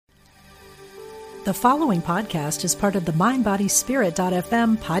The following podcast is part of the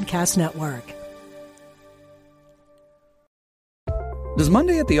MindBodySpirit.fm podcast network. Does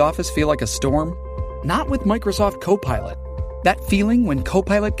Monday at the office feel like a storm? Not with Microsoft Copilot. That feeling when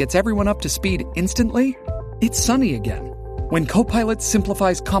Copilot gets everyone up to speed instantly? It's sunny again. When Copilot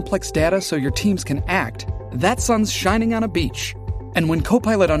simplifies complex data so your teams can act, that sun's shining on a beach. And when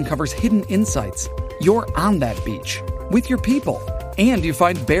Copilot uncovers hidden insights, you're on that beach with your people, and you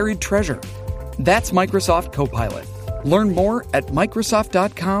find buried treasure. That's Microsoft Copilot. Learn more at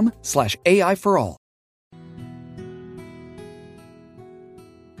Microsoft.com/AI for all.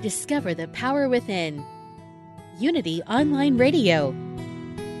 Discover the power within. Unity Online Radio.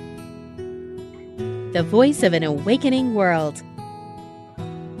 The voice of an awakening world.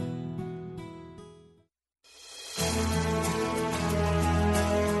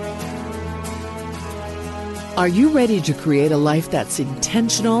 Are you ready to create a life that's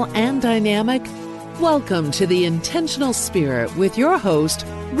intentional and dynamic? Welcome to The Intentional Spirit with your host,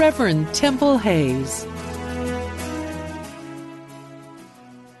 Reverend Temple Hayes.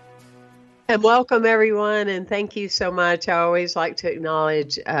 And welcome, everyone, and thank you so much. I always like to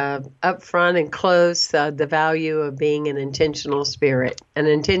acknowledge up front and close the value of being an intentional spirit. An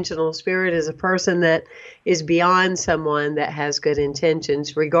intentional spirit is a person that is beyond someone that has good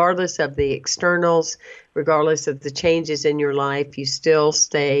intentions. Regardless of the externals, regardless of the changes in your life, you still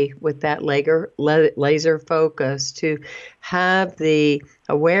stay with that laser focus to have the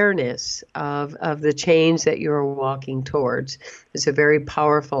awareness of the change that you're walking towards. It's a very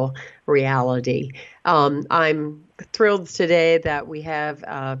powerful reality. I'm thrilled today that we have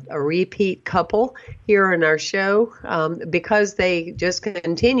a repeat couple here in our show because they just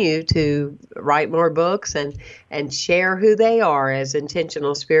continue to write more books and share who they are as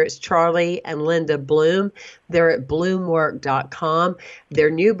intentional spirits. Charlie and Linda Bloom. They're at bloomwork.com. Their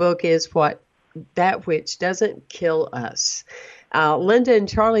new book is That Which Doesn't Kill Us. Linda and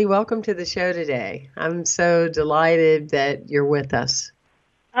Charlie, welcome to the show today. I'm so delighted that you're with us.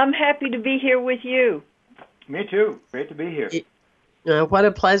 I'm happy to be here with you. Me too. Great to be here. What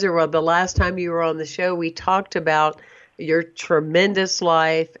a pleasure. Well, the last time you were on the show, we talked about your tremendous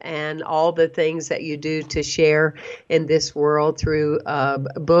life and all the things that you do to share in this world through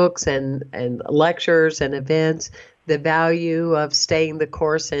books and lectures and events, the value of staying the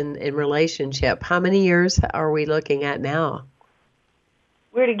course in relationship. How many years are we looking at now?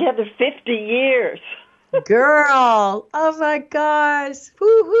 We're together 50 years. Girl, oh my gosh.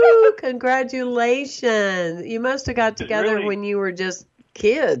 Woo-hoo, congratulations. You must have got together really, when you were just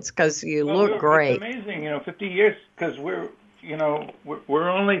kids because you look great. It's amazing, 50 years because we're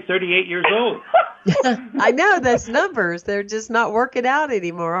only 38 years old. I know, that's numbers. They're just not working out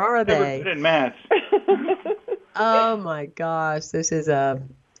anymore, are they? Never put in math. Oh my gosh, this is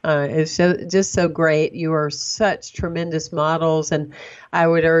it's just so great. You are such tremendous models, and I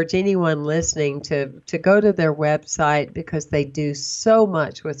would urge anyone listening to go to their website because they do so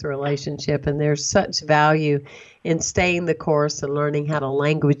much with relationship, and there's such value in staying the course and learning how to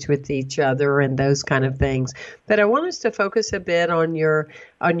language with each other and those kind of things. But I want us to focus a bit on your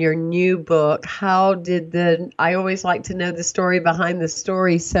new book. I always like to know the story behind the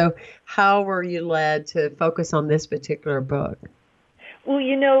story. So how were you led to focus on this particular book? Well,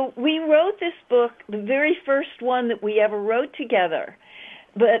 we wrote this book, the very first one that we ever wrote together.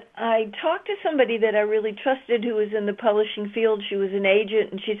 But I talked to somebody that I really trusted who was in the publishing field. She was an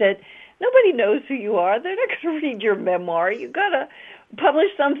agent, and she said, nobody knows who you are. They're not going to read your memoir. You've got to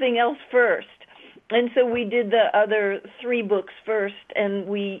publish something else first. And so we did the other 3 books first, and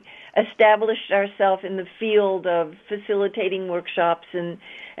we established ourselves in the field of facilitating workshops and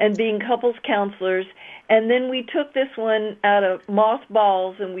being couples counselors. And then we took this one out of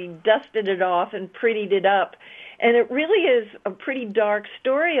mothballs and we dusted it off and prettied it up. And it really is a pretty dark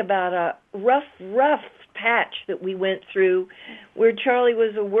story about a rough patch that we went through where Charlie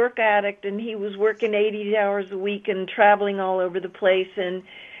was a work addict and he was working 80 hours a week and traveling all over the place. And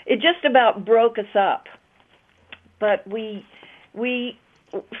it just about broke us up. But we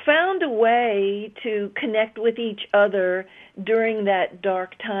found a way to connect with each other during that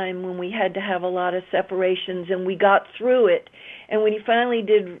dark time when we had to have a lot of separations, and we got through it. And when he finally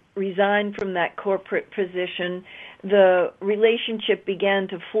did resign from that corporate position, the relationship began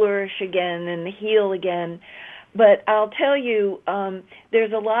to flourish again and heal again. But I'll tell you,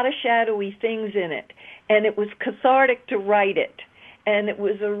 there's a lot of shadowy things in it, and it was cathartic to write it. And it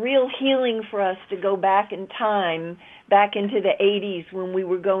was a real healing for us to go back in time, back into the 80s when we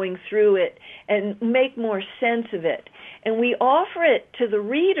were going through it, and make more sense of it. And we offer it to the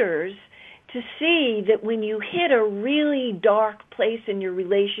readers to see that when you hit a really dark place in your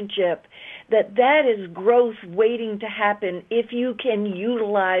relationship, that is growth waiting to happen if you can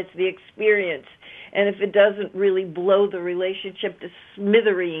utilize the experience. And if it doesn't really blow the relationship to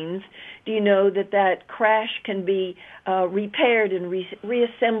smithereens, do you know that crash can be repaired and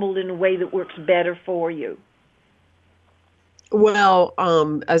reassembled in a way that works better for you? Well,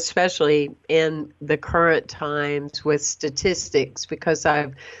 especially in the current times with statistics, because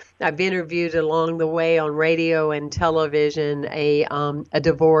I've interviewed along the way on radio and television a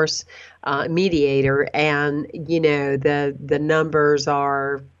divorce mediator, and the numbers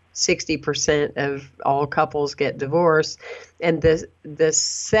are 60% of all couples get divorced, and the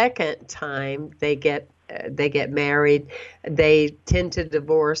second time they get married, they tend to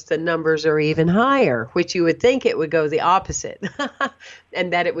divorce. The numbers are even higher, which you would think it would go the opposite,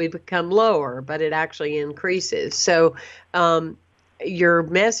 and that it would become lower, but it actually increases. So your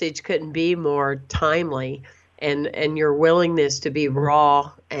message couldn't be more timely, and your willingness to be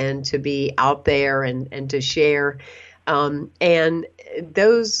raw and to be out there and to share. And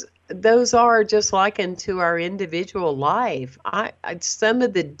those are just like into our individual life. Some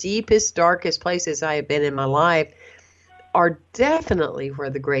of the deepest, darkest places I have been in my life are definitely where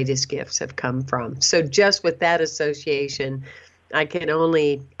the greatest gifts have come from. So just with that association, I can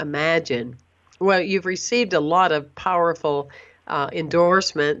only imagine. Well, you've received a lot of powerful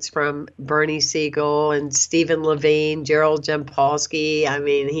endorsements from Bernie Siegel and Stephen Levine, Gerald Jampolsky. I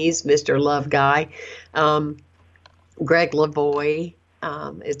mean, he's Mr. Love Guy. Greg Lavoie.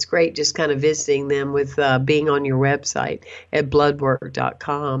 It's great just kind of visiting them with being on your website at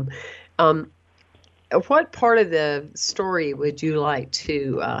bloodwork.com. What part of the story would you like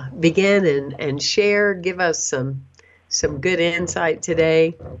to begin and share? Give us some good insight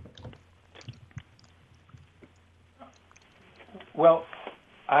today. Well,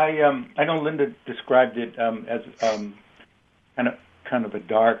 I know Linda described it as kind of a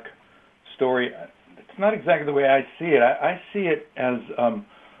dark story. It's not exactly the way I see it. I see it as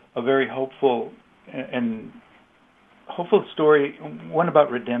a very hopeful story, one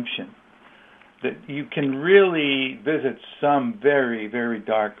about redemption. That you can really visit some very, very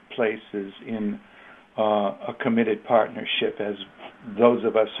dark places in a committed partnership, as those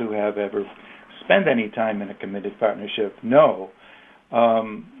of us who have ever spent any time in a committed partnership know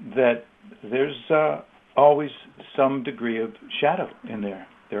that there's always some degree of shadow in there.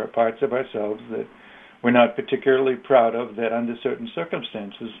 There are parts of ourselves that we're not particularly proud of, that under certain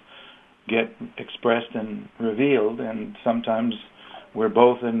circumstances get expressed and revealed, and sometimes we're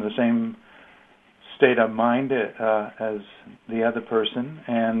both in the same state of mind as the other person,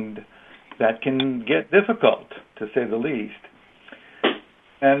 and that can get difficult, to say the least.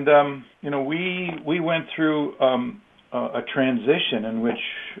 And we went through a transition in which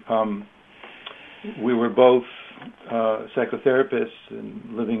we were both psychotherapists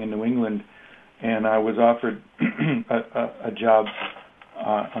and living in New England, and I was offered a job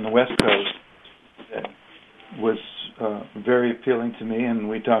on the West Coast that was very appealing to me, and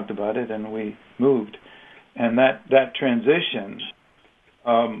we talked about it, and we moved. And that transition,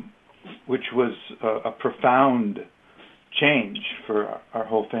 which was a profound change for our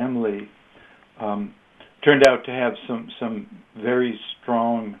whole family, turned out to have some very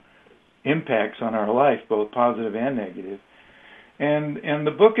strong impacts on our life, both positive and negative. And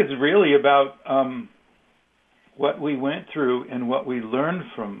the book is really about what we went through and what we learned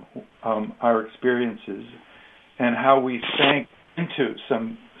from our experiences, and how we sank into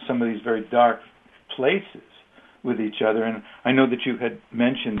some of these very dark places with each other. And I know that you had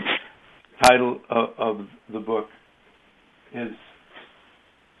mentioned the title of the book is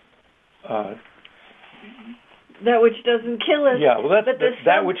That Which Doesn't Kill Us. Yeah, well,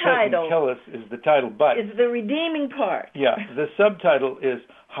 that Which Doesn't Kill Us is the title, but it's the redeeming part. Yeah, the subtitle is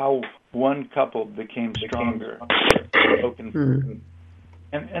How One Couple Became Stronger.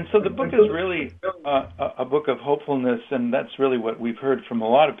 And so the book is really a book of hopefulness, and that's really what we've heard from a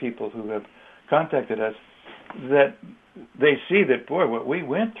lot of people who have contacted us, that they see that, boy, what we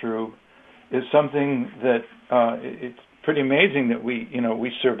went through is something that it's pretty amazing that we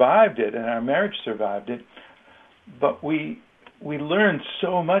survived it, and our marriage survived it. But we learned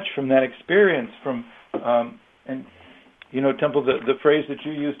so much from that experience. And Temple, the phrase that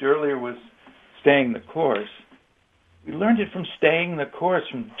you used earlier was staying the course. We learned it from staying the course,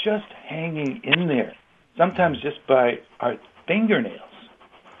 from just hanging in there, sometimes just by our fingernails,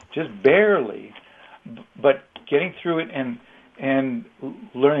 just barely, but getting through it and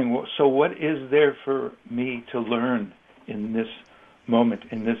learning. So what is there for me to learn in this moment,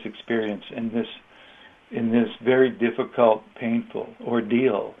 in this experience, in this very difficult, painful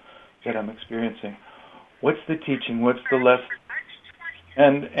ordeal that I'm experiencing? What's the teaching? What's the lesson?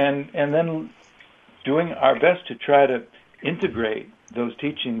 And then doing our best to try to integrate those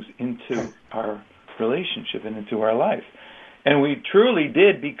teachings into our relationship and into our life. And we truly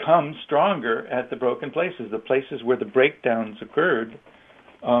did become stronger at the broken places, the places where the breakdowns occurred.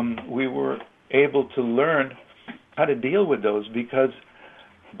 We were able to learn how to deal with those, because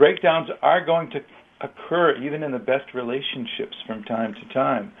breakdowns are going to occur even in the best relationships from time to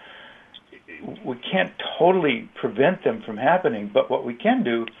time. We can't totally prevent them from happening, but what we can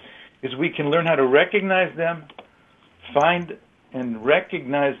do is we can learn how to recognize them, find and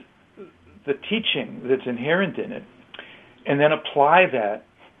recognize the teaching that's inherent in it, and then apply that,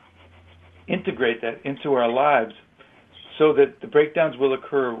 integrate that into our lives so that the breakdowns will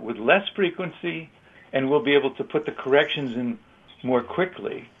occur with less frequency and we'll be able to put the corrections in more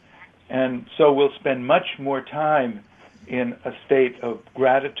quickly. And so we'll spend much more time in a state of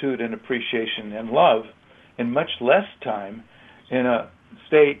gratitude and appreciation and love, and much less time in a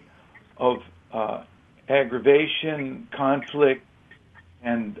state of aggravation, conflict,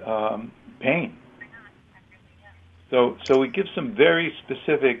 and pain. So we give some very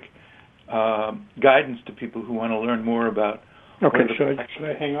specific guidance to people who want to learn more about. Okay, should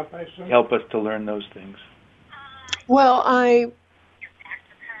I hang up, I assume? Help us to learn those things. Well,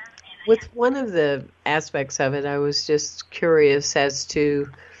 with one of the aspects of it, I was just curious as to,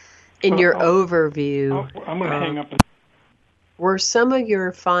 in your overview, I'm going to hang up. Were some of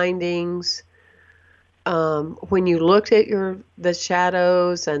your findings, when you looked at the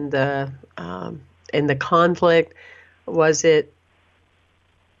shadows and the conflict, was it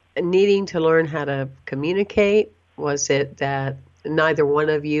needing to learn how to communicate? Was it that neither one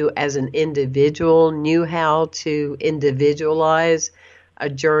of you as an individual knew how to individualize a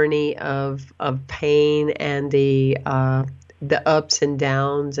journey of pain and the ups and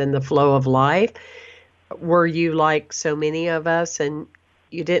downs and the flow of life? Were you like so many of us and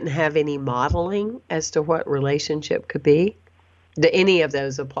you didn't have any modeling as to what relationship could be? Do any of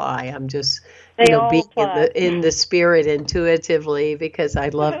those apply? I'm just being in the spirit intuitively, because I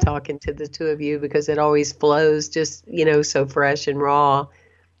love talking to the two of you, because it always flows just, so fresh and raw.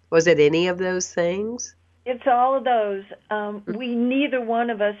 Was it any of those things? It's all of those. Neither one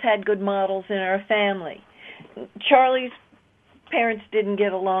of us had good models in our family. Charlie's parents didn't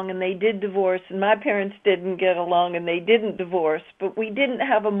get along and they did divorce, and my parents didn't get along and they didn't divorce, but we didn't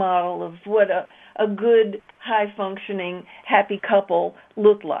have a model of what a good, high-functioning, happy couple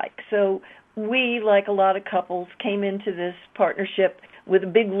looked like. So we, like a lot of couples, came into this partnership with a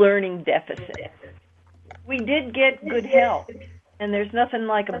big learning deficit. We did get good help, and there's nothing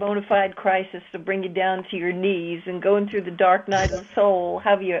like a bona fide crisis to bring you down to your knees, and going through the dark night of the soul,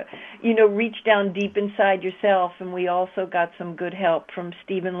 have you, reach down deep inside yourself. And we also got some good help from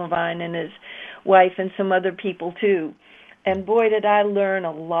Stephen Levine and his wife and some other people too. And boy, did I learn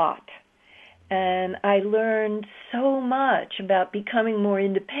a lot. And I learned so much about becoming more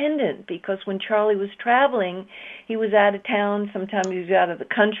independent, because when Charlie was traveling, he was out of town. Sometimes he was out of the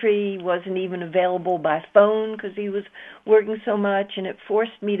country. He wasn't even available by phone because he was working so much, and it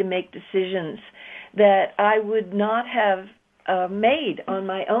forced me to make decisions that I would not have made on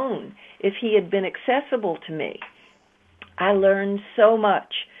my own if he had been accessible to me. I learned so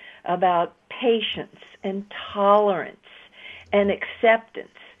much about patience and tolerance and acceptance,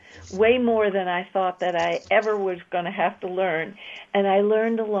 way more than I thought that I ever was going to have to learn. And I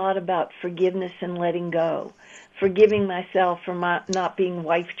learned a lot about forgiveness and letting go, forgiving myself for not being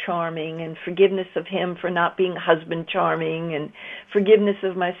wife charming, and forgiveness of him for not being husband charming, and forgiveness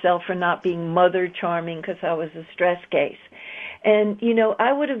of myself for not being mother charming because I was a stress case. And,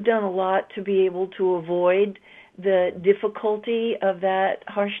 I would have done a lot to be able to avoid the difficulty of that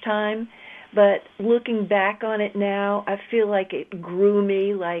harsh time. But looking back on it now, I feel like it grew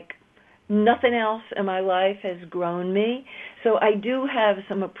me like nothing else in my life has grown me. So I do have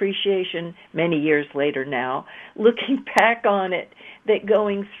some appreciation many years later now, looking back on it, that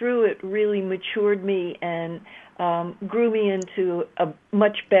going through it really matured me and grew me into a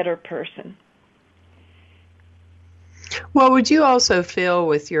much better person. Well, would you also feel,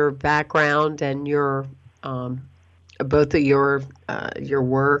 with your background and your both of your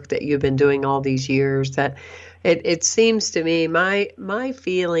work that you've been doing all these years, that it seems to me, my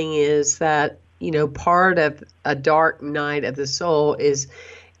feeling is that part of a dark night of the soul is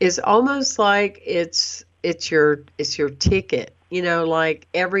almost like it's your ticket, like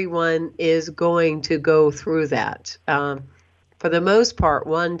everyone is going to go through that for the most part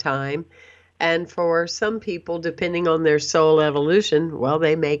one time. And for some people, depending on their soul evolution, well,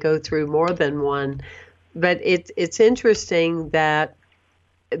 they may go through more than one. But it's interesting that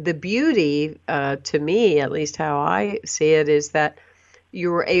the beauty, to me, at least how I see it, is that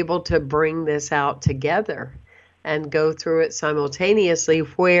you were able to bring this out together and go through it simultaneously,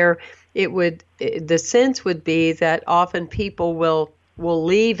 where the sense would be that often people will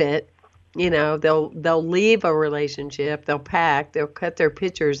leave it. They'll leave a relationship, they'll cut their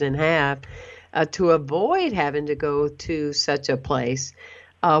pictures in half to avoid having to go to such a place.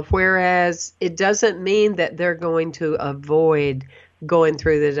 Whereas it doesn't mean that they're going to avoid going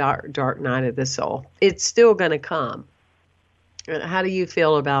through the dark night of the soul. It's still going to come. How do you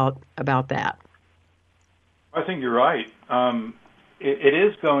feel about that? I think you're right. It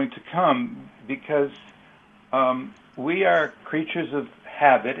is going to come because we are creatures of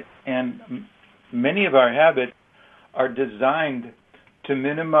habit, and many of our habits are designed to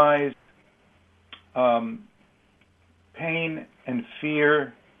minimize pain and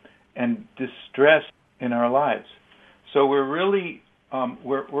fear and distress in our lives. So we're really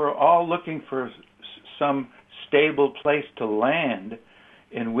we're all looking for some stable place to land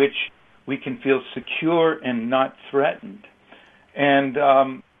in which we can feel secure and not threatened. And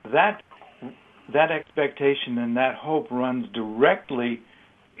that expectation and that hope runs directly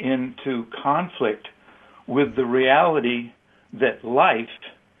into conflict with the reality that life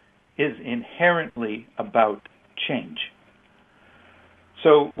is inherently about change.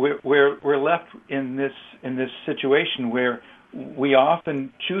 So we're left in this situation where we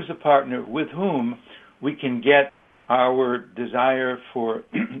often choose a partner with whom we can get our desire for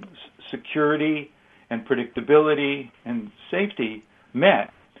security and predictability and safety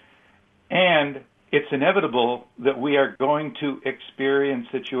met. And it's inevitable that we are going to experience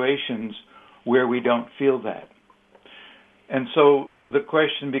situations where we don't feel that. And so the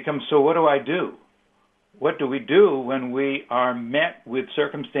question becomes, so what do I do? What do we do when we are met with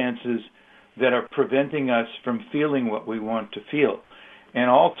circumstances that are preventing us from feeling what we want to feel? And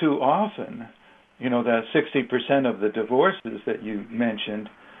all too often, the 60% of the divorces that you mentioned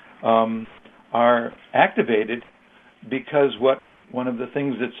are activated because one of the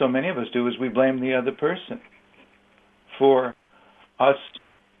things that so many of us do is we blame the other person for us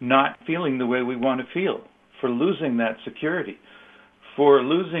not feeling the way we want to feel, for losing that security, for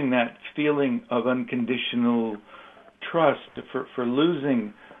losing that feeling of unconditional trust, for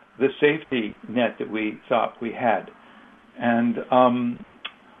losing the safety net that we thought we had. And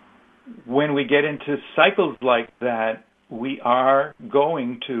when we get into cycles like that, we are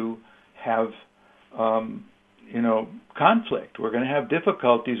going to have conflict. We're going to have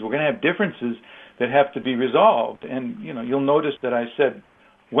difficulties. We're going to have differences that have to be resolved. And you'll notice that I said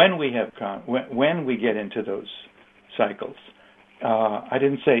when we get into those cycles. I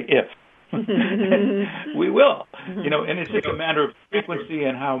didn't say if. We will. And it's just a matter of frequency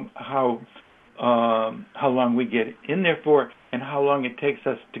and how long we get in there for, and how long it takes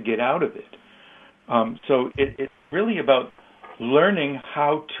us to get out of it. So it's really about learning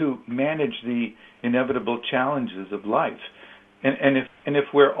how to manage the inevitable challenges of life, and if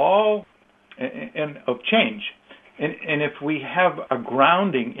we're all and of change, and if we have a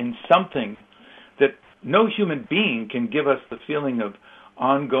grounding in something that no human being can give us the feeling of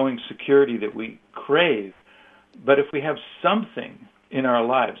ongoing security that we crave, but if we have something in our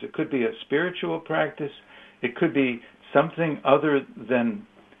lives, it could be a spiritual practice, it could be something other than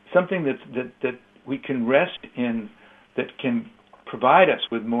something that we can rest in, that can provide us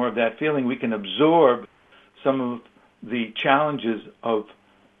with more of that feeling. We can absorb some of the challenges of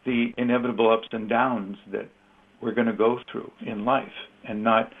the inevitable ups and downs that we're going to go through in life, and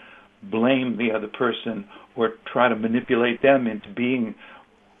not blame the other person or try to manipulate them into being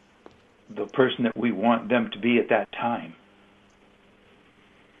the person that we want them to be at that time.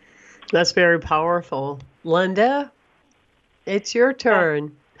 That's very powerful. Linda, it's your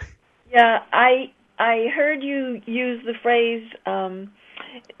turn. Yeah, I heard you use the phrase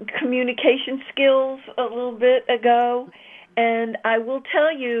communication skills a little bit ago, and I will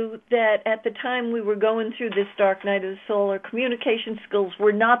tell you that at the time we were going through this dark night of the soul, our communication skills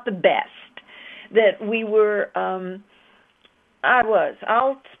were not the best. That we were,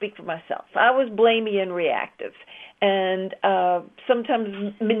 I'll speak for myself, I was blamey and reactive, and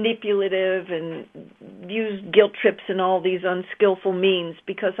sometimes manipulative, and used guilt trips and all these unskillful means,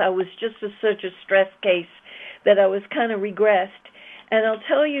 because I was just such a stress case that I was kind of regressed. And I'll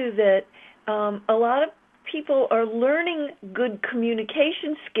tell you that a lot of people are learning good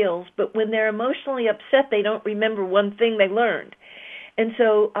communication skills, but when they're emotionally upset, they don't remember one thing they learned. And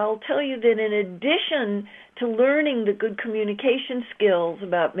so I'll tell you that in addition to learning the good communication skills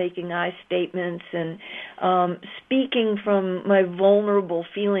about making I statements and speaking from my vulnerable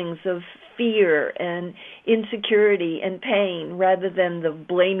feelings of fear and insecurity and pain rather than the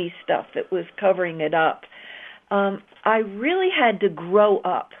blamey stuff that was covering it up. I really had to grow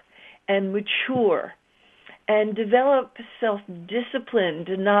up and mature and develop self-discipline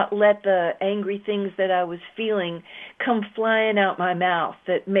to not let the angry things that I was feeling come flying out my mouth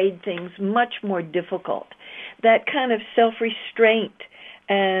that made things much more difficult. That kind of self-restraint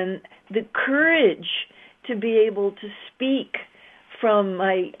and the courage to be able to speak from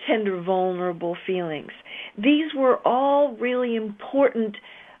my tender, vulnerable feelings. These were all really important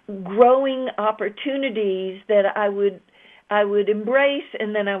growing opportunities that I would embrace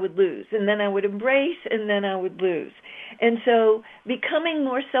and then I would lose, and then I would embrace and then I would lose. And so becoming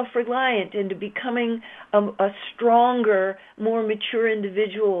more self-reliant into becoming a stronger, more mature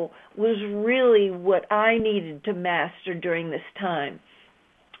individual was really what I needed to master during this time.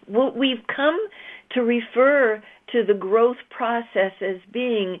 What we've come to refer to the growth process as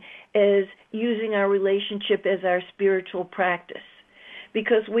being is using our relationship as our spiritual practice.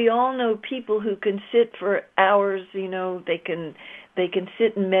 Because we all know people who can sit for hours, they can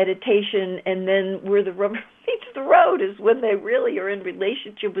sit in meditation, and then where the rubber meets the road is when they really are in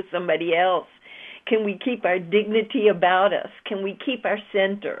relationship with somebody else. Can we keep our dignity about us? Can we keep our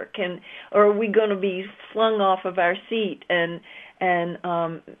center? Or are we going to be flung off of our seat and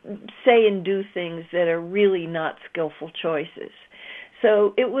say and do things that are really not skillful choices?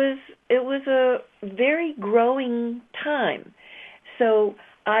 So it was a very growing time. So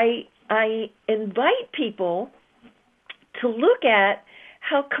I invite people to look at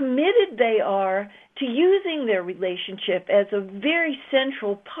how committed they are to using their relationship as a very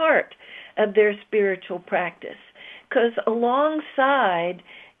central part of their spiritual practice. Because alongside,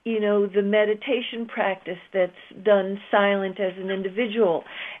 the meditation practice that's done silent as an individual,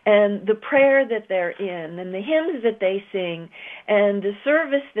 and the prayer that they're in, and the hymns that they sing, and the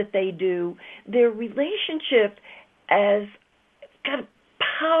service that they do, their relationship as got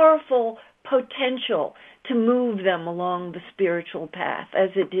powerful potential to move them along the spiritual path as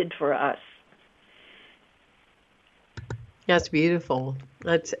it did for us. That's beautiful.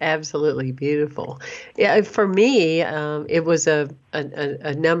 That's absolutely beautiful. Yeah, for me, it was a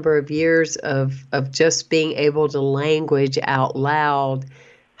number of years of just being able to language out loud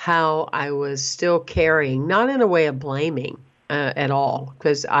how I was still carrying, not in a way of blaming, at all,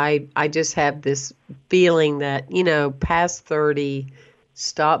 because I just have this feeling that, past 30,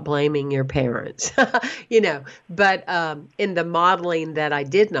 stop blaming your parents, but in the modeling that I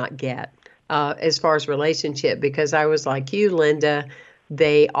did not get as far as relationship, because I was like you, Linda,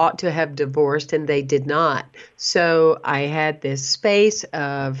 they ought to have divorced and they did not. So I had this space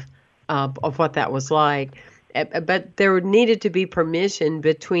of what that was like. But there needed to be permission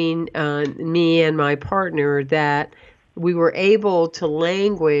between me and my partner that we were able to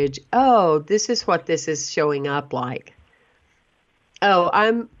language, this is what this is showing up like.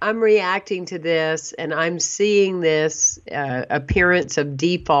 I'm reacting to this, and I'm seeing this appearance of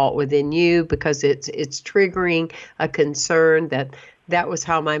default within you because it's triggering a concern that was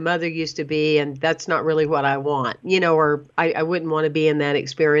how my mother used to be, and that's not really what I want, or I wouldn't want to be in that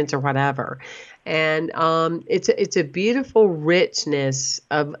experience or whatever. And it's a beautiful richness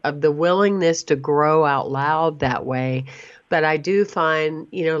of the willingness to grow out loud that way. But I do find,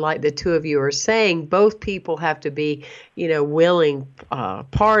 like the two of you are saying, both people have to be, willing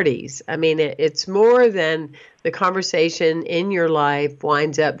parties. I mean, it's more than the conversation in your life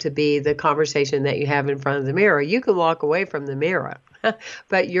winds up to be the conversation that you have in front of the mirror. You can walk away from the mirror.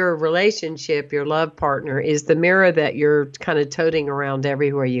 But your relationship, your love partner, is the mirror that you're kind of toting around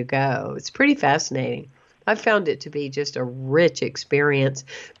everywhere you go. It's pretty fascinating. I found it to be just a rich experience.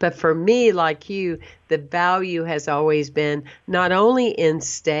 But for me, like you, the value has always been not only in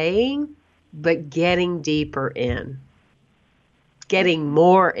staying, but getting deeper in, getting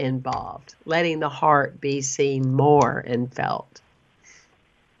more involved, letting the heart be seen more and felt.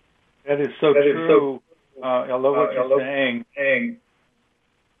 That is so true. I love what you're saying.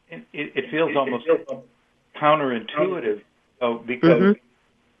 It feels almost counterintuitive, because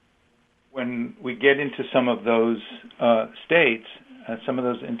when we get into some of those states, some of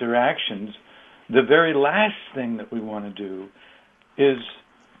those interactions, the very last thing that we want to do is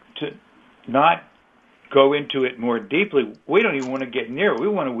to not go into it more deeply. We don't even want to get near it. We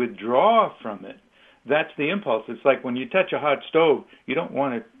want to withdraw from it. That's the impulse. It's like when you touch a hot stove, you don't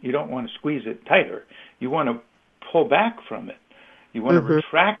want to squeeze it tighter. You want to pull back from it. You want to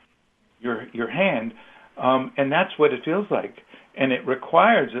retract your hand, and that's what it feels like. And it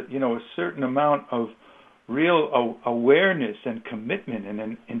requires a certain amount of real awareness and commitment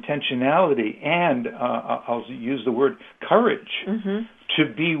and intentionality, and I'll use the word courage, to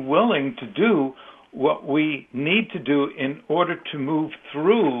be willing to do what we need to do in order to move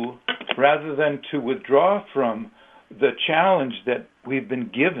through, rather than to withdraw from the challenge that we've been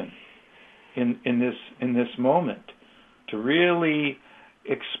given in this moment, to really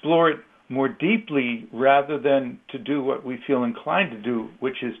explore it more deeply rather than to do what we feel inclined to do,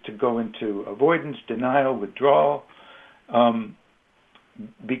 which is to go into avoidance, denial, withdrawal,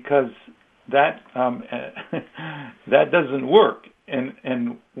 because that that doesn't work. And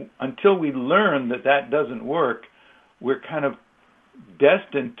until we learn that doesn't work, we're kind of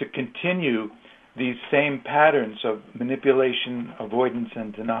destined to continue these same patterns of manipulation, avoidance,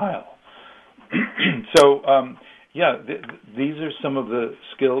 and denial. So, these are some of the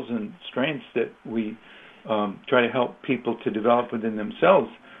skills and strengths that we try to help people to develop within themselves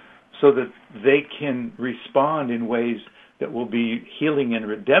so that they can respond in ways that will be healing and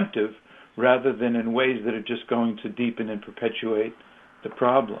redemptive rather than in ways that are just going to deepen and perpetuate the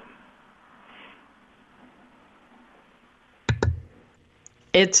problem.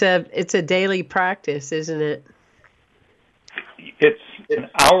 It's a daily practice, isn't it? It's an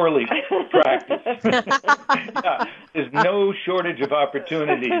hourly practice. There's no shortage of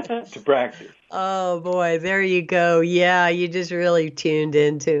opportunities to practice. Oh boy, there you go. Yeah, you just really tuned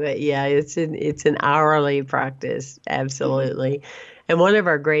into it. Yeah, it's an hourly practice, absolutely. And one of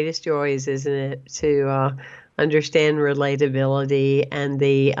our greatest joys, isn't it, to understand relatability and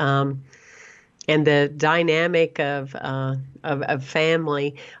the dynamic of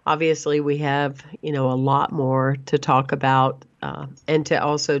family. Obviously, we have a lot more to talk about and to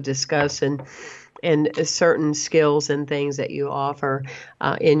also discuss, and certain skills and things that you offer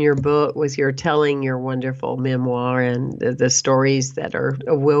in your book with your telling your wonderful memoir and the stories that are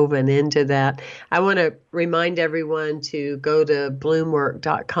woven into that. I want to remind everyone to go to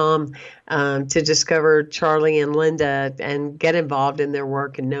bloomwork.com to discover Charlie and Linda and get involved in their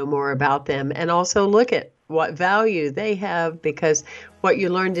work and know more about them, and also look at what value they have, because what you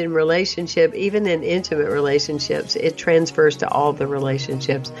learned in relationship, even in intimate relationships, it transfers to all the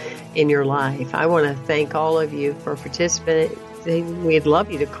relationships in your life. I want to thank all of you for participating. We'd love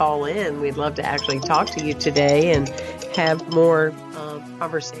you to call in. We'd love to actually talk to you today and have more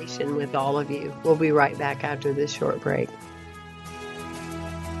conversation with all of you. We'll be right back after this short break.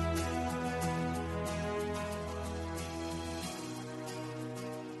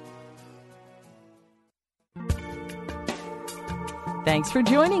 Thanks for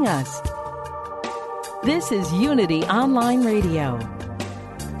joining us. This is Unity Online Radio,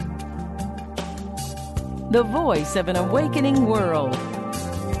 the voice of an awakening world.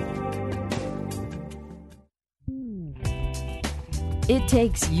 It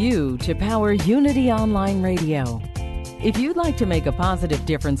takes you to power Unity Online Radio. If you'd like to make a positive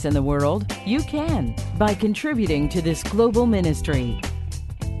difference in the world, you can by contributing to this global ministry.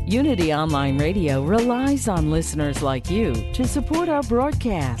 Unity Online Radio relies on listeners like you to support our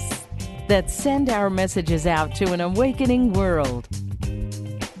broadcasts that send our messages out to an awakening world.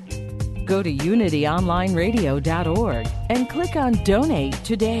 Go to unityonlineradio.org and click on Donate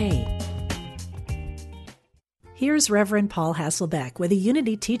today. Here's Reverend Paul Hasselbeck with a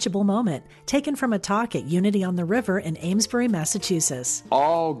Unity Teachable Moment taken from a talk at Unity on the River in Amesbury, Massachusetts.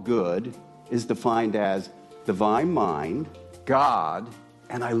 All good is defined as divine mind, God,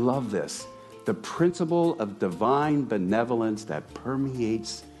 and I love this, the principle of divine benevolence that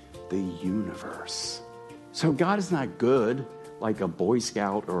permeates the universe. So God is not good like a Boy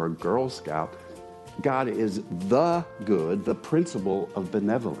Scout or a Girl Scout. God is the good, the principle of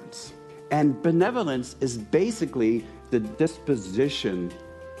benevolence. And benevolence is basically the disposition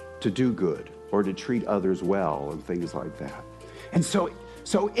to do good or to treat others well and things like that. And so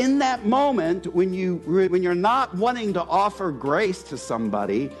in that moment, when you're not wanting to offer grace to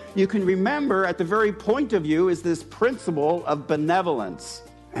somebody, you can remember at the very point of view is this principle of benevolence.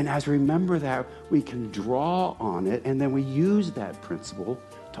 And as we remember that, we can draw on it, and then we use that principle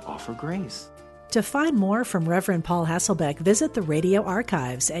to offer grace. To find more from Reverend Paul Hasselbeck, visit the radio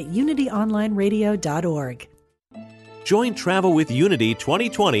archives at unityonlineradio.org. Join Travel with Unity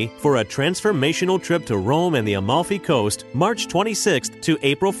 2020 for a transformational trip to Rome and the Amalfi Coast, March 26th to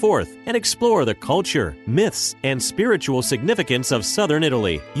April 4th, and explore the culture, myths, and spiritual significance of southern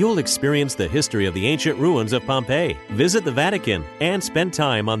Italy. You'll experience the history of the ancient ruins of Pompeii, visit the Vatican, and spend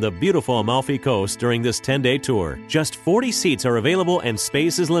time on the beautiful Amalfi Coast during this 10-day tour. Just 40 seats are available and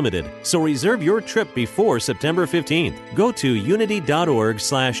space is limited, so reserve your trip before September 15th. Go to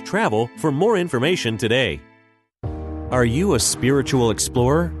unity.org/travel for more information today. Are you a spiritual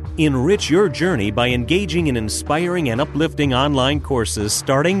explorer? Enrich your journey by engaging in inspiring and uplifting online courses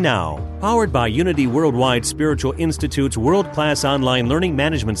starting now. Powered by Unity Worldwide Spiritual Institute's world-class online learning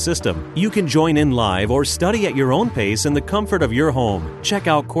management system, you can join in live or study at your own pace in the comfort of your home. Check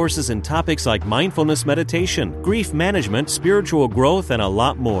out courses in topics like mindfulness meditation, grief management, spiritual growth, and a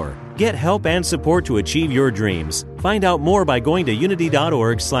lot more. Get help and support to achieve your dreams. Find out more by going to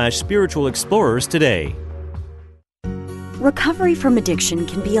unity.org/spiritual explorers today. Recovery from addiction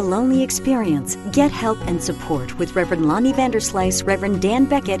can be a lonely experience. Get help and support with Reverend Lonnie Vanderslice, Reverend Dan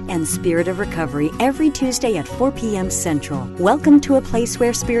Beckett, and Spirit of Recovery every Tuesday at 4 p.m. Central. Welcome to a place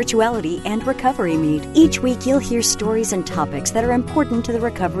where spirituality and recovery meet. Each week you'll hear stories and topics that are important to the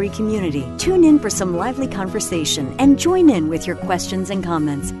recovery community. Tune in for some lively conversation and join in with your questions and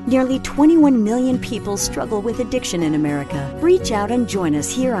comments. Nearly 21 million people struggle with addiction in America. Reach out and join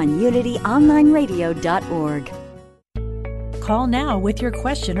us here on UnityOnlineRadio.org. Call now with your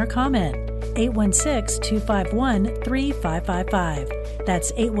question or comment. 816-251-3555.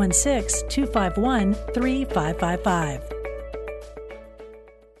 That's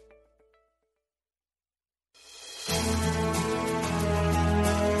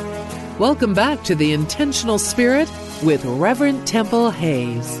Welcome back to The Intentional Spirit with Reverend Temple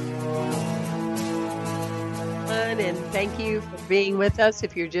Hayes. And thank you for being with us.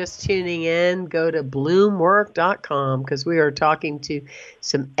 If you're just tuning in, go to bloomwork.com because we are talking to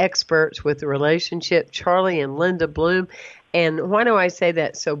some experts with the relationship, Charlie and Linda Bloom. And why do I say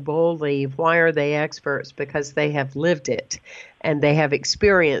that so boldly? Why are they experts? Because they have lived it and they have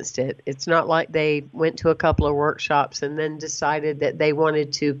experienced it. It's not like they went to a couple of workshops and then decided that they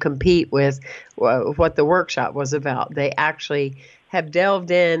wanted to compete with what the workshop was about. They actually have delved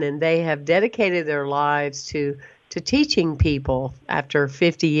in and they have dedicated their lives to teaching people after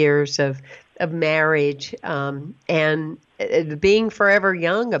 50 years of marriage and being forever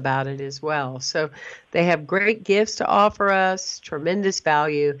young about it as well. So they have great gifts to offer us, tremendous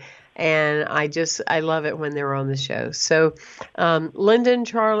value, and I love it when they're on the show. So Linda and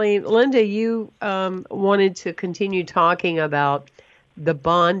Charlie, Linda, you wanted to continue talking about the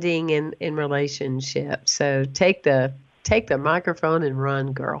bonding in relationships. So take the microphone and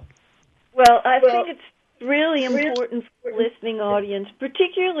run, girl. Well, I think it's really important for the listening audience,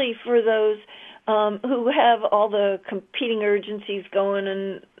 particularly for those who have all the competing urgencies going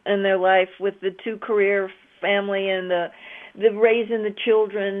in their life with the two-career family and the raising the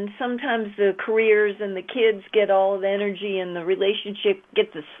children. Sometimes the careers and the kids get all the energy and the relationship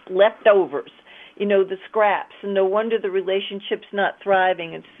gets the leftovers, the scraps. And no wonder the relationship's not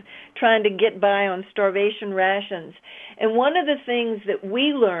thriving. It's trying to get by on starvation rations. And one of the things that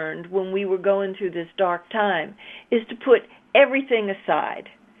we learned when we were going through this dark time is to put everything aside.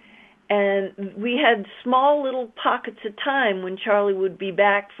 And we had small little pockets of time when Charlie would be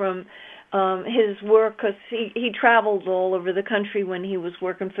back from his work, because he traveled all over the country when he was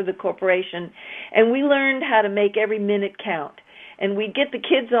working for the corporation. And we learned how to make every minute count. And we'd get the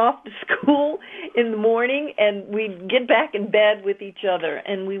kids off to school in the morning, and we'd get back in bed with each other,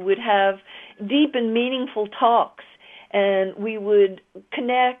 and we would have deep and meaningful talks, and we would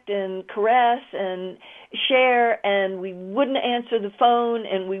connect and caress and share, and we wouldn't answer the phone,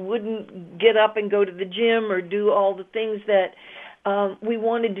 and we wouldn't get up and go to the gym or do all the things that we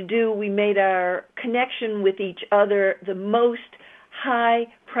wanted to do. We made our connection with each other the most high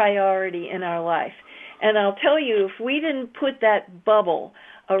priority in our life. And I'll tell you, if we didn't put that bubble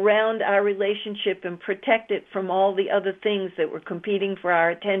around our relationship and protect it from all the other things that were competing for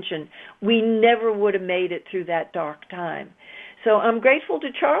our attention, we never would have made it through that dark time. So I'm grateful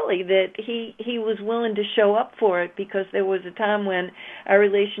to Charlie that he was willing to show up for it, because there was a time when our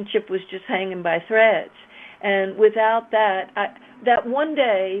relationship was just hanging by threads. And without that, that one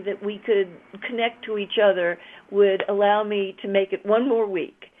day that we could connect to each other would allow me to make it one more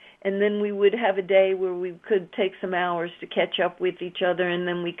week. And then we would have a day where we could take some hours to catch up with each other, and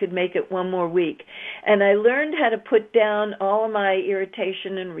then we could make it one more week. And I learned how to put down all of my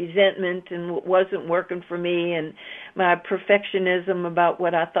irritation and resentment and what wasn't working for me, and my perfectionism about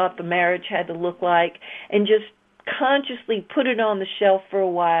what I thought the marriage had to look like, and just consciously put it on the shelf for a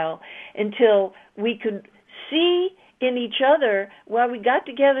while until we could see in each other why we got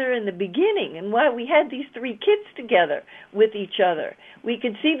together in the beginning and why we had these 3 kids together with each other. We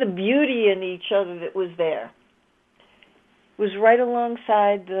could see the beauty in each other that was there. It was right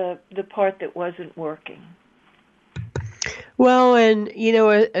alongside the part that wasn't working. Well, and,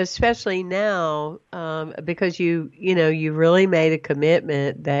 especially now, because you really made a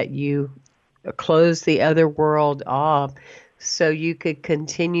commitment that you closed the other world off, so you could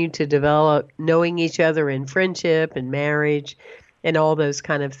continue to develop knowing each other in friendship and marriage and all those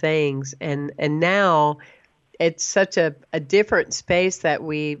kind of things. And now it's such a different space that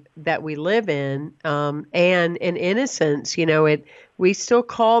we live in, and in innocence, we still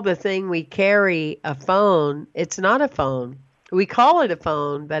call the thing we carry a phone. It's not a phone. We call it a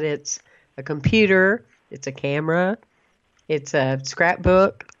phone, but it's a computer, it's a camera, it's a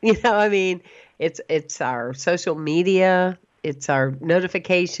scrapbook. It's our social media, it's our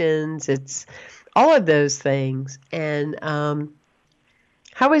notifications, it's all of those things. And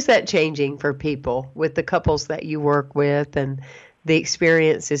how is that changing for people with the couples that you work with and the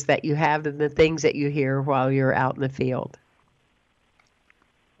experiences that you have and the things that you hear while you're out in the field?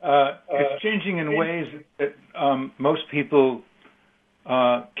 It's changing in ways that most people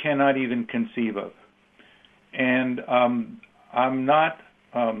cannot even conceive of. And I'm not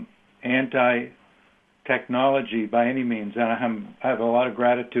anti-technology by any means. And I have a lot of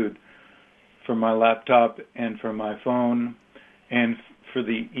gratitude for my laptop and for my phone and for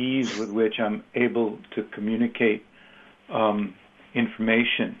the ease with which I'm able to communicate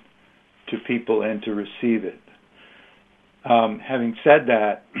information to people and to receive it. Having said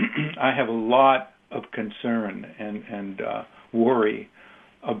that, I have a lot of concern and worry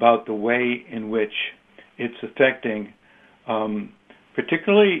about the way in which it's affecting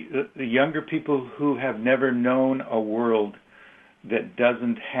particularly the younger people who have never known a world that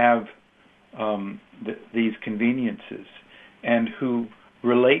doesn't have these conveniences and who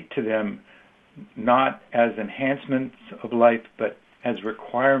relate to them not as enhancements of life but as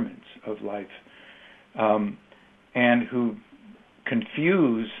requirements of life, and who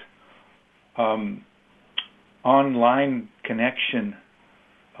confuse online connection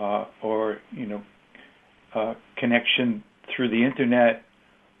or connection through the internet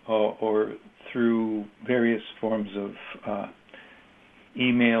or through various forms of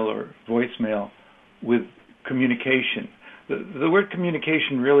email or voicemail with communication. The word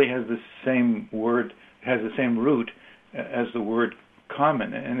communication really has the same root as the word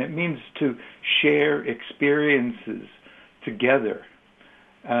common, and it means to share experiences together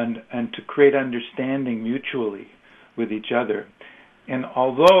and to create understanding mutually with each other. And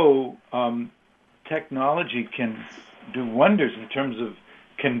although technology can do wonders in terms of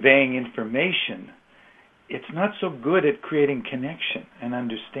conveying information, it's not so good at creating connection and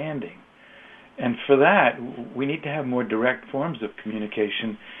understanding. And for that, we need to have more direct forms of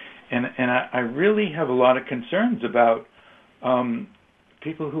communication. And I really have a lot of concerns about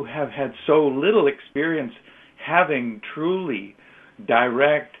people who have had so little experience having truly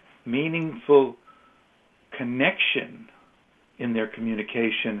direct, meaningful connection in their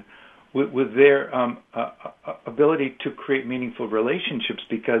communication with their ability to create meaningful relationships,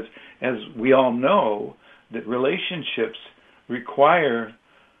 because as we all know, that relationships require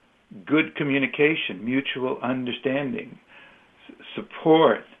good communication, mutual understanding,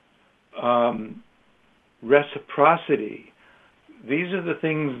 support, reciprocity. These are the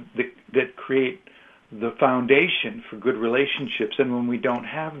things that create the foundation for good relationships. And when we don't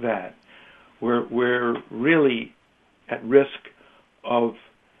have that, we're really at risk of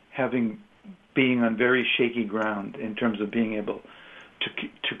being on very shaky ground in terms of being able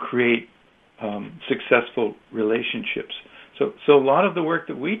to create successful relationships. So a lot of the work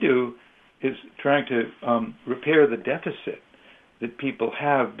that we do is trying to repair the deficit that people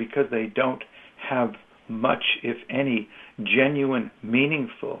have because they don't have much, if any, genuine,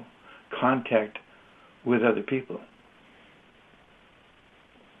 meaningful contact with other people.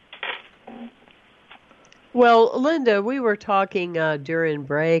 Well, Linda, we were talking during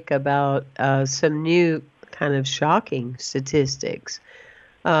break about some new kind of shocking statistics.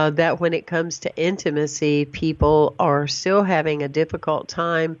 That when it comes to intimacy, people are still having a difficult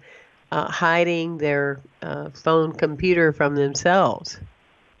time hiding their phone computer from themselves.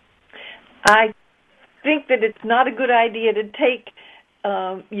 I think that it's not a good idea to take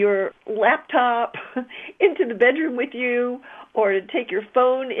your laptop into the bedroom with you or to take your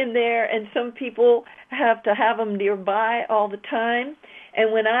phone in there, and some people have to have them nearby all the time.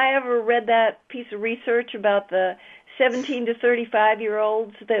 And when I ever read that piece of research about the 17 to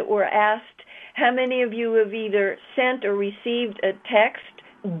 35-year-olds that were asked, how many of you have either sent or received a text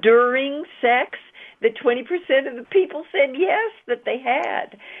during sex, that 20% of the people said yes, that they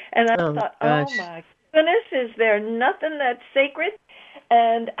had. And I thought, gosh. Oh my goodness, is there nothing that's sacred?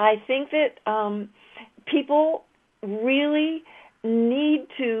 And I think that people really need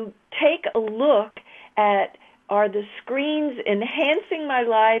to take a look at, are the screens enhancing my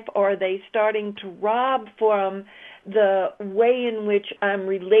life, or are they starting to rob from the way in which I'm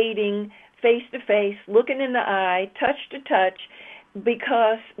relating face to face, looking in the eye, touch to touch,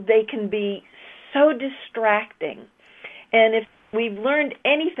 because they can be so distracting. And if we've learned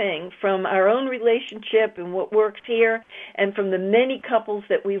anything from our own relationship and what works here, and from the many couples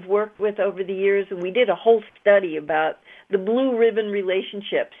that we've worked with over the years, and we did a whole study about the blue ribbon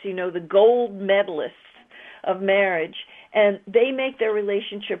relationships, the gold medalists of marriage, and they make their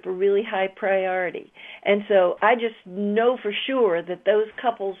relationship a really high priority. And so I just know for sure that those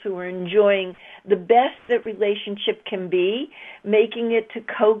couples who are enjoying the best that relationship can be, making it to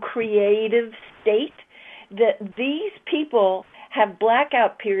co-creative state, that these people have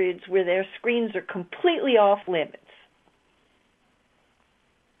blackout periods where their screens are completely off limits.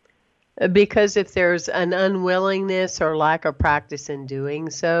 Because if there's an unwillingness or lack of practice in doing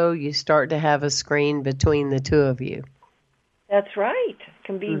so, you start to have a screen between the two of you. That's right. It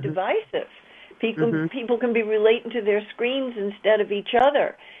can be divisive. People can be relating to their screens instead of each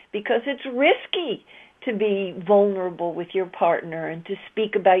other because it's risky to be vulnerable with your partner and to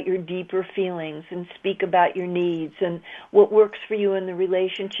speak about your deeper feelings and speak about your needs and what works for you in the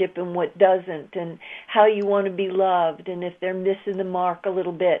relationship and what doesn't, and how you want to be loved and if they're missing the mark a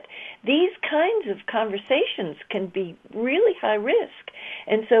little bit. These kinds of conversations can be really high risk.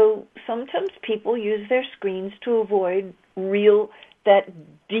 And so sometimes people use their screens to avoid that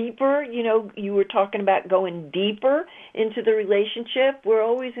deeper, you were talking about going deeper into the relationship. We're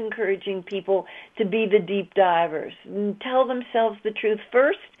always encouraging people to be the deep divers and tell themselves the truth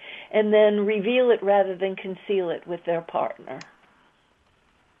first and then reveal it rather than conceal it with their partner.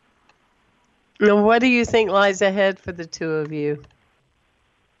 Now, what do you think lies ahead for the two of you?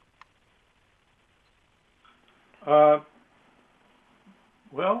 Well,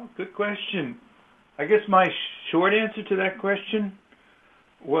 good question. I guess my short answer to that question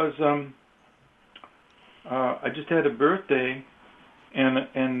was I just had a birthday,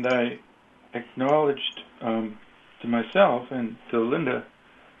 and I acknowledged to myself and to Linda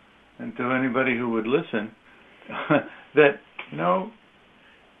and to anybody who would listen that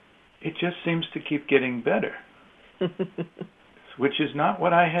it just seems to keep getting better, which is not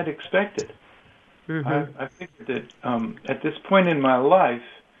what I had expected. I figured that at this point in my life,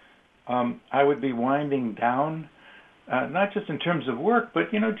 I would be winding down, not just in terms of work,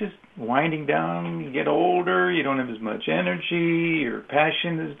 but, just winding down. You get older, you don't have as much energy, your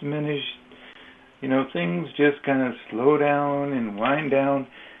passion is diminished, things just kind of slow down and wind down.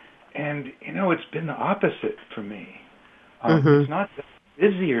 And, it's been the opposite for me. It's not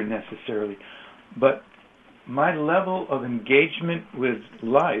busier necessarily, but my level of engagement with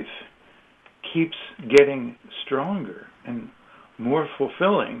life keeps getting stronger and more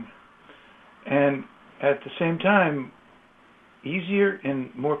fulfilling. And at the same time, easier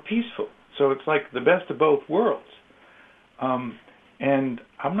and more peaceful. So it's like the best of both worlds. And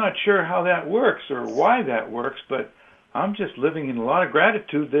I'm not sure how that works or why that works, but I'm just living in a lot of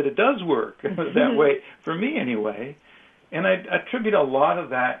gratitude that it does work that way, for me anyway. And I attribute a lot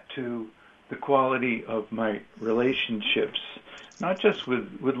of that to the quality of my relationships, not just with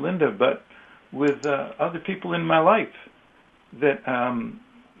Linda, but with other people in my life. That,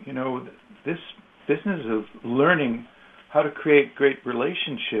 this business of learning how to create great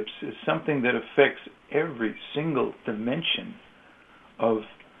relationships is something that affects every single dimension of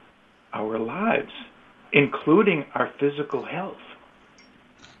our lives, including our physical health,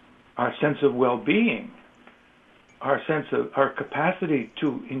 our sense of well-being, our sense of our capacity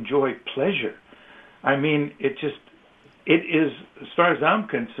to enjoy pleasure. I mean, it is, as far as I'm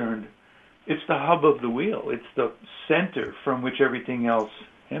concerned, it's the hub of the wheel. It's the center from which everything else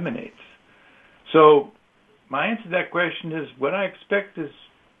emanates. So my answer to that question is what I expect is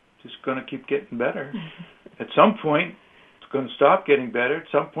just going to keep getting better. At some point, it's going to stop getting better. At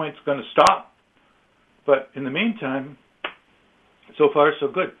some point, it's going to stop. But in the meantime, so far, so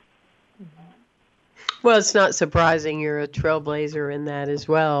good. Well, it's not surprising you're a trailblazer in that as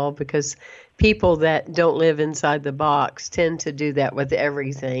well, because people that don't live inside the box tend to do that with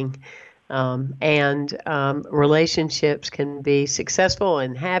everything. And relationships can be successful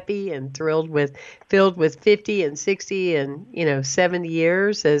and happy and filled with 50 and 60 and 70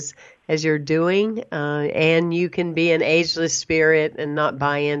 years as you're doing, and you can be an ageless spirit and not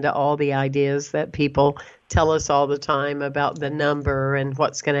buy into all the ideas that people tell us all the time about the number and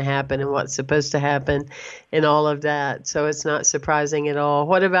what's going to happen and what's supposed to happen and all of that. So it's not surprising at all.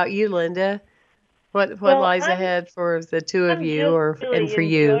 What about you, Linda? What lies ahead for the two of you and for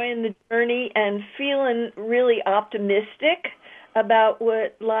you? I'm enjoying the journey and feeling really optimistic about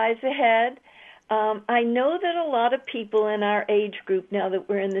what lies ahead. I know that a lot of people in our age group, now that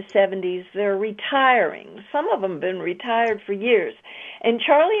we're in the 70s, they're retiring. Some of them have been retired for years. And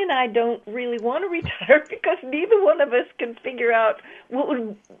Charlie and I don't really want to retire because neither one of us can figure out what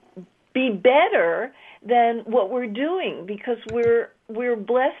would be better than what we're doing, because we're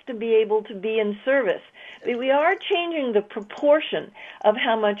blessed to be able to be in service. We are changing the proportion of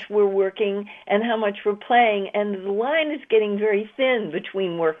how much we're working and how much we're playing, and the line is getting very thin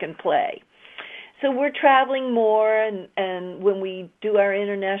between work and play. So we're traveling more, and when we do our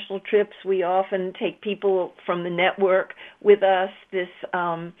international trips, we often take people from the network with us. This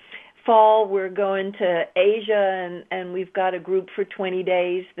fall, we're going to Asia, and we've got a group for 20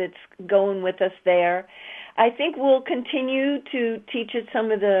 days that's going with us there. I think we'll continue to teach at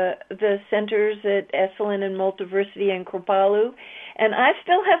some of the centers at Esalen and Multiversity and Kripalu, and I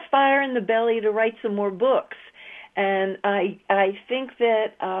still have fire in the belly to write some more books. And I think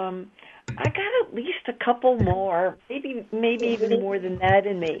that I got at least a couple more, maybe even more than that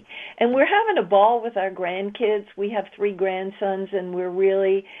in me. And we're having a ball with our grandkids. We have 3 grandsons, and we're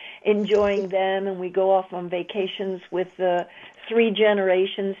really enjoying them. And we go off on vacations with the 3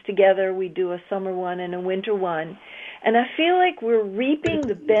 generations together. We do a summer one and a winter one. And I feel like we're reaping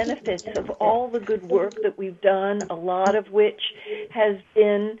the benefits of all the good work that we've done, a lot of which has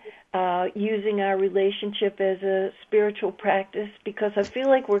been using our relationship as a spiritual practice, because I feel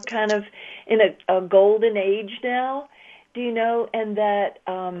like we're kind of in a golden age now, do you know, and that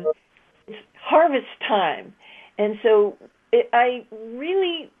it's harvest time. And so I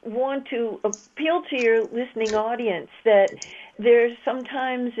really want to appeal to your listening audience that there's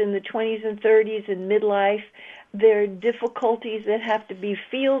sometimes in the 20s and 30s and midlife, there are difficulties that have to be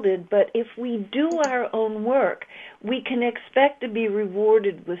fielded, but if we do our own work, we can expect to be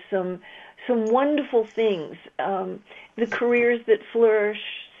rewarded with some wonderful things. The careers that flourish,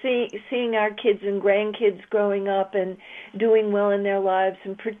 seeing our kids and grandkids growing up and doing well in their lives,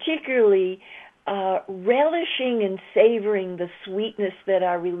 and particularly relishing and savoring the sweetness that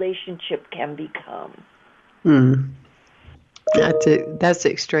our relationship can become. That's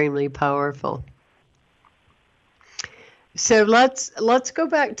extremely powerful. So let's go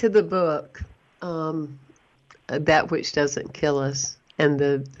back to the book, That Which Doesn't Kill Us, and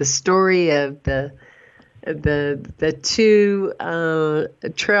the story of the 2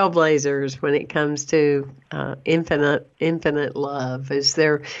 trailblazers when it comes to infinite love. Is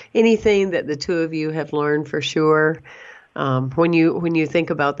there anything that the 2 of you have learned for sure? When you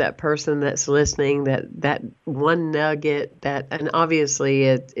think about that person that's listening, that one nugget, and obviously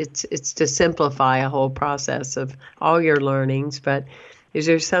it's to simplify a whole process of all your learnings, but is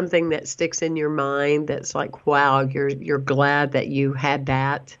there something that sticks in your mind that's like, wow, you're glad that you had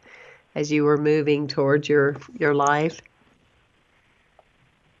that as you were moving towards your life?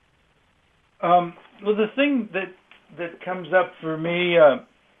 Well, the thing that comes up for me,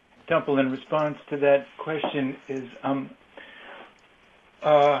 Temple, in response to that question is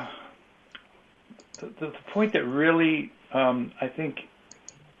the point that really I think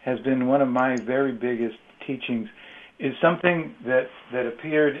has been one of my very biggest teachings is something that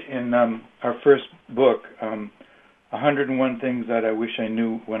appeared in our first book, 101 Things That I Wish I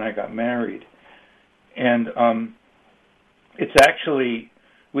Knew When I Got Married. And it's actually,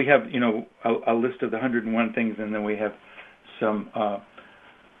 we have, a list of the 101 things, and then we have some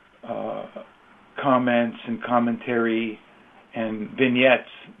comments and commentary and vignettes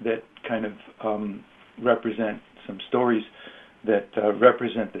that kind of represent some stories that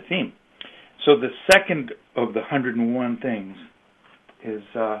represent the theme. So the second of the 101 things is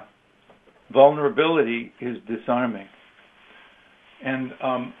vulnerability is disarming. And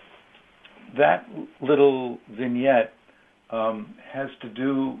that little vignette has to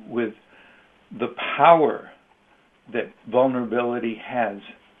do with the power that vulnerability has,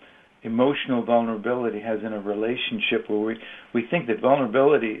 emotional vulnerability has in a relationship where we think that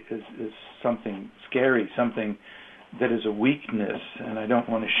vulnerability is something scary, something that is a weakness, and I don't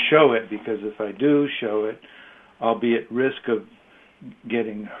want to show it, because if I do show it, I'll be at risk of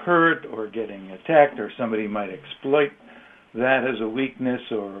getting hurt or getting attacked, or somebody might exploit that as a weakness,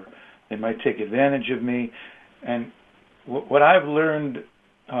 or they might take advantage of me. And what I've learned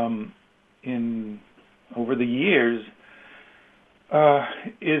over the years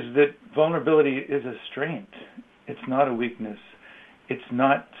is that vulnerability is a strength. It's not a weakness. It's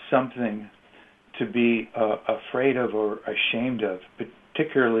not something to be afraid of or ashamed of,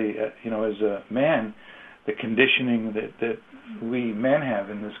 particularly, as a man. The conditioning that we men have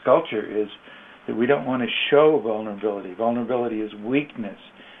in this culture is that we don't want to show vulnerability. Vulnerability is weakness.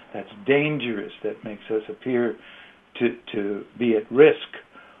 That's dangerous. That makes us appear to be at risk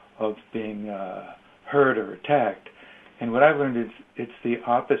of being hurt or attacked. And what I've learned is it's the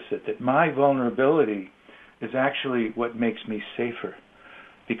opposite, that my vulnerability is actually what makes me safer.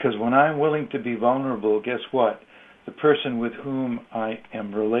 Because when I'm willing to be vulnerable, guess what? the person with whom I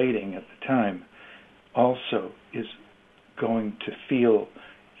am relating at the time also is going to feel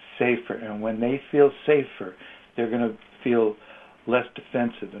safer. And when they feel safer, they're going to feel less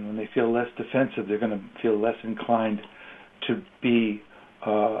defensive. And when they feel less defensive, they're going to feel less inclined to be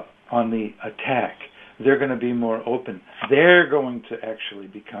on the attack. They're going to be more open. They're going to actually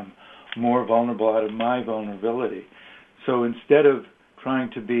become more vulnerable out of my vulnerability. So instead of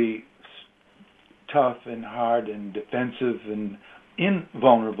trying to be tough and hard and defensive and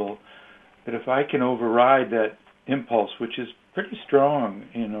invulnerable, that if I can override that impulse, which is pretty strong,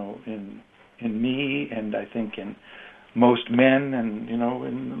 in me, and I think in most men, and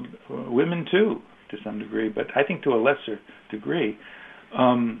in women too, to some degree, but I think to a lesser degree.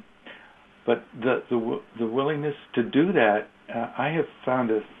 But the willingness to do that, I have found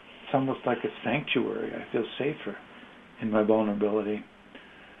it's almost like a sanctuary. I feel safer in my vulnerability.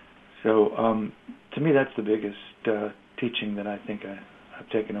 So to me, that's the biggest teaching that I think I've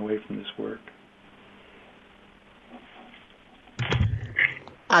taken away from this work.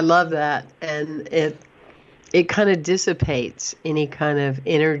 I love that, and it kind of dissipates any kind of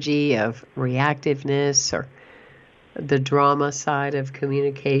energy of reactiveness or the drama side of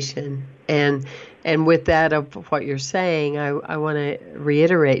communication. And with that, of what you're saying, I want to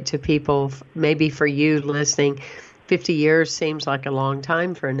reiterate to people, maybe for you listening, 50 years seems like a long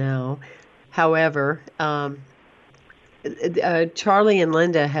time for now. However, Charlie and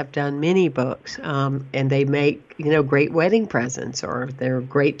Linda have done many books, and they make, great wedding presents, or they're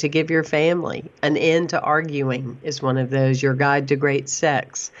great to give your family. An End to Arguing is one of those, Your Guide to Great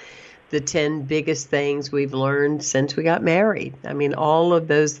Sex, the 10 biggest things we've learned since we got married. I mean, all of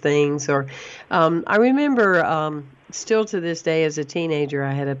those things are, I remember still to this day as a teenager,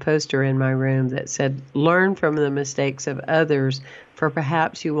 I had a poster in my room that said, learn from the mistakes of others, for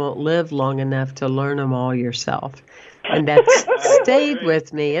perhaps you won't live long enough to learn them all yourself. And that's stayed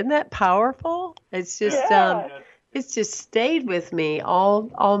with me. Isn't that powerful? It's just it's just stayed with me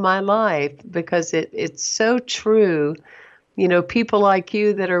all my life, because it's so true. People like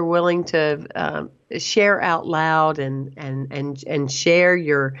you that are willing to share out loud and share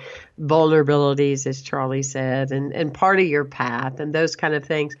your vulnerabilities, as Charlie said, and part of your path and those kind of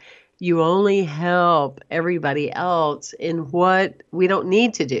things. You only help everybody else in what we don't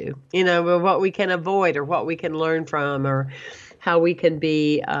need to do, what we can avoid, or what we can learn from, or how we can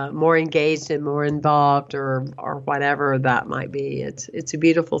be more engaged and more involved, or whatever that might be. It's a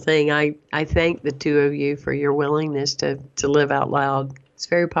beautiful thing. I thank the two of you for your willingness to live out loud. It's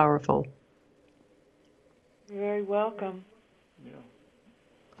very powerful. You're very welcome. Yeah.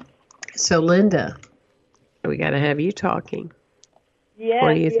 So, Linda, we got to have you talking. Yes,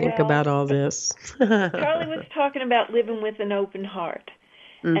 what do you think about all this? Charlie was talking about living with an open heart.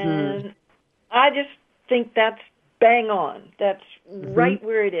 Mm-hmm. And I just think that's bang on. That's right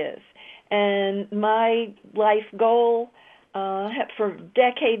where it is. And my life goal for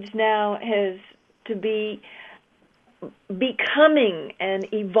decades now has to be becoming and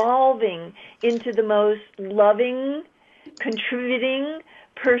evolving into the most loving, contributing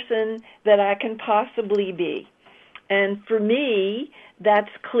person that I can possibly be. And for me, that's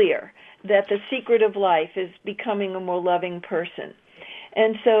clear, that the secret of life is becoming a more loving person.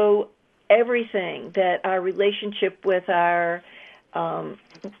 And so everything that our relationship with our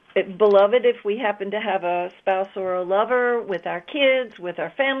beloved, if we happen to have a spouse or a lover, with our kids, with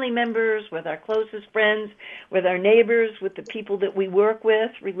our family members, with our closest friends, with our neighbors, with the people that we work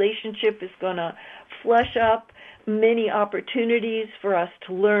with, relationship is going to flush up many opportunities for us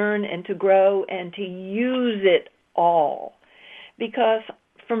to learn and to grow and to use it all. Because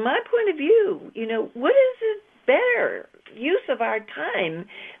from my point of view, what is a better use of our time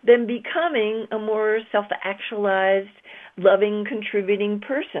than becoming a more self-actualized, loving, contributing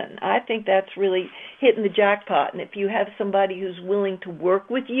person? I think that's really hitting the jackpot. And if you have somebody who's willing to work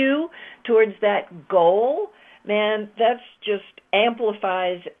with you towards that goal, man, that's just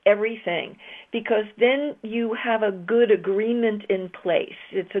amplifies everything, because then you have a good agreement in place.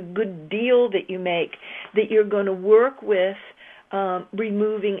 It's a good deal that you make, that you're going to work with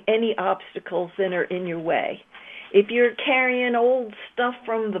removing any obstacles that are in your way. If you're carrying old stuff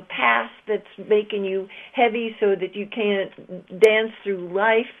from the past that's making you heavy so that you can't dance through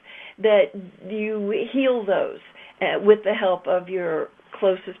life, that you heal those with the help of your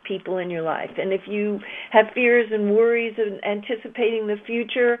closest people in your life. And if you have fears and worries and anticipating the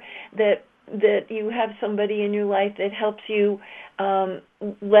future, that you have somebody in your life that helps you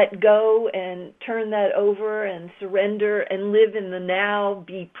let go and turn that over and surrender and live in the now,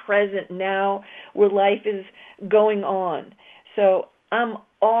 be present now where life is going on. So I'm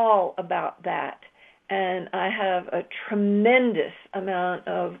all about that. and I have a tremendous amount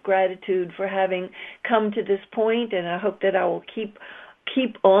of gratitude for having come to this point, and I hope that I will keep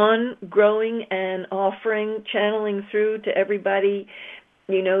on growing and offering, channeling through to everybody,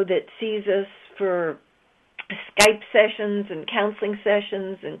 that sees us for Skype sessions and counseling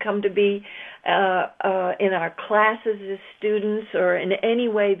sessions and come to be in our classes as students, or in any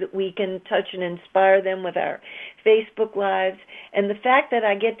way that we can touch and inspire them with our Facebook Lives. And the fact that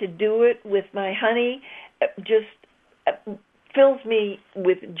I get to do it with my honey just fills me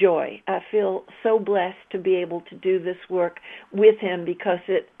with joy. I feel so blessed to be able to do this work with him because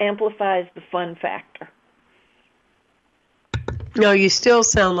it amplifies the fun factor. No, you still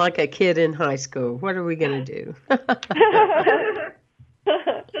sound like a kid in high school. What are we going to do?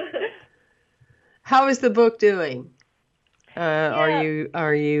 How is the book doing? Are you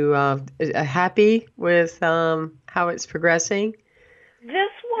happy with how it's progressing?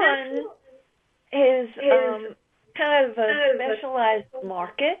 This one is kind of a specialized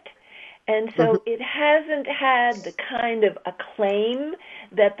market, and so it hasn't had the kind of acclaim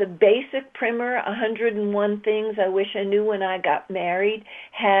that the basic primer, 101 Things I Wish I Knew When I Got Married,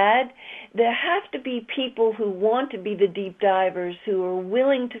 had. There have to be people who want to be the deep divers, who are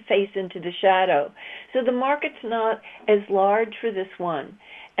willing to face into the shadow. So the market's not as large for this one.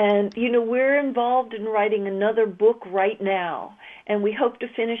 And, we're involved in writing another book right now, and we hope to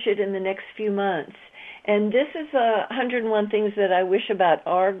finish it in the next few months. And this is 101 Things that I wish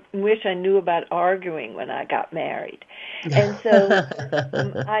I knew about arguing when I got married. And so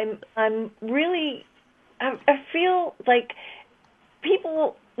I'm really, I feel like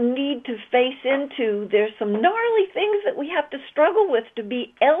people need to face into, there's some gnarly things that we have to struggle with to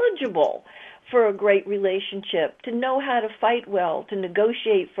be eligible for a great relationship, to know how to fight well, to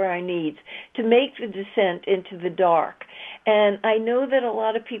negotiate for our needs, to make the descent into the dark. And I know that a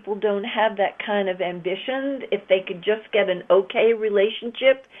lot of people don't have that kind of ambition. If they could just get an okay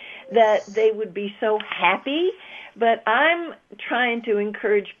relationship, that they would be so happy. But I'm trying to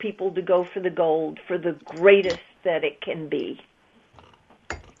encourage people to go for the gold, for the greatest that it can be.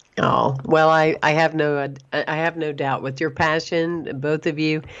 Oh, well, I have no doubt with your passion, both of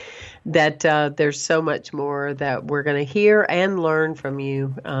you, that there's so much more that we're going to hear and learn from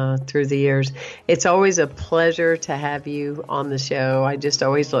you through the years. It's always a pleasure to have you on the show. I just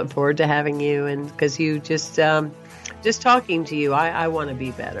always look forward to having you, and because you just talking to you, I want to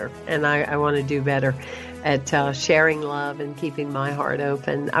be better, and I want to do better at sharing love and keeping my heart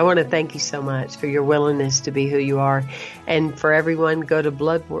open. I want to thank you so much for your willingness to be who you are. And for everyone, go to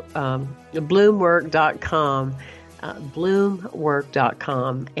bloomwork.com,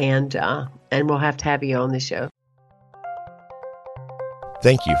 bloomwork.com, and we'll have to have you on the show.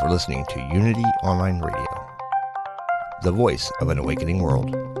 Thank you for listening to Unity Online Radio, the voice of an awakening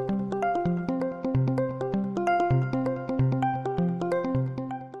world.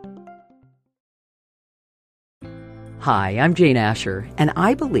 Hi, I'm Jane Asher, and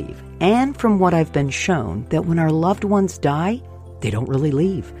I believe, and from what I've been shown, that when our loved ones die, they don't really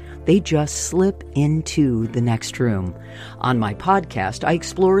leave. They just slip into the next room. On my podcast, I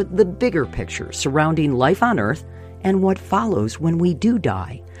explore the bigger picture surrounding life on Earth and what follows when we do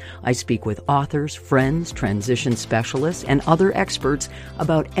die. I speak with authors, friends, transition specialists, and other experts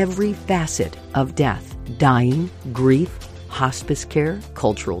about every facet of death, dying, grief, hospice care,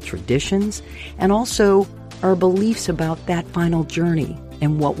 cultural traditions, and also our beliefs about that final journey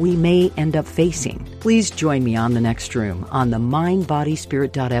and what we may end up facing. Please join me on The Next Room on the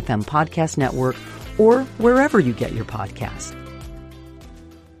MindBodySpirit.fm podcast network or wherever you get your podcasts.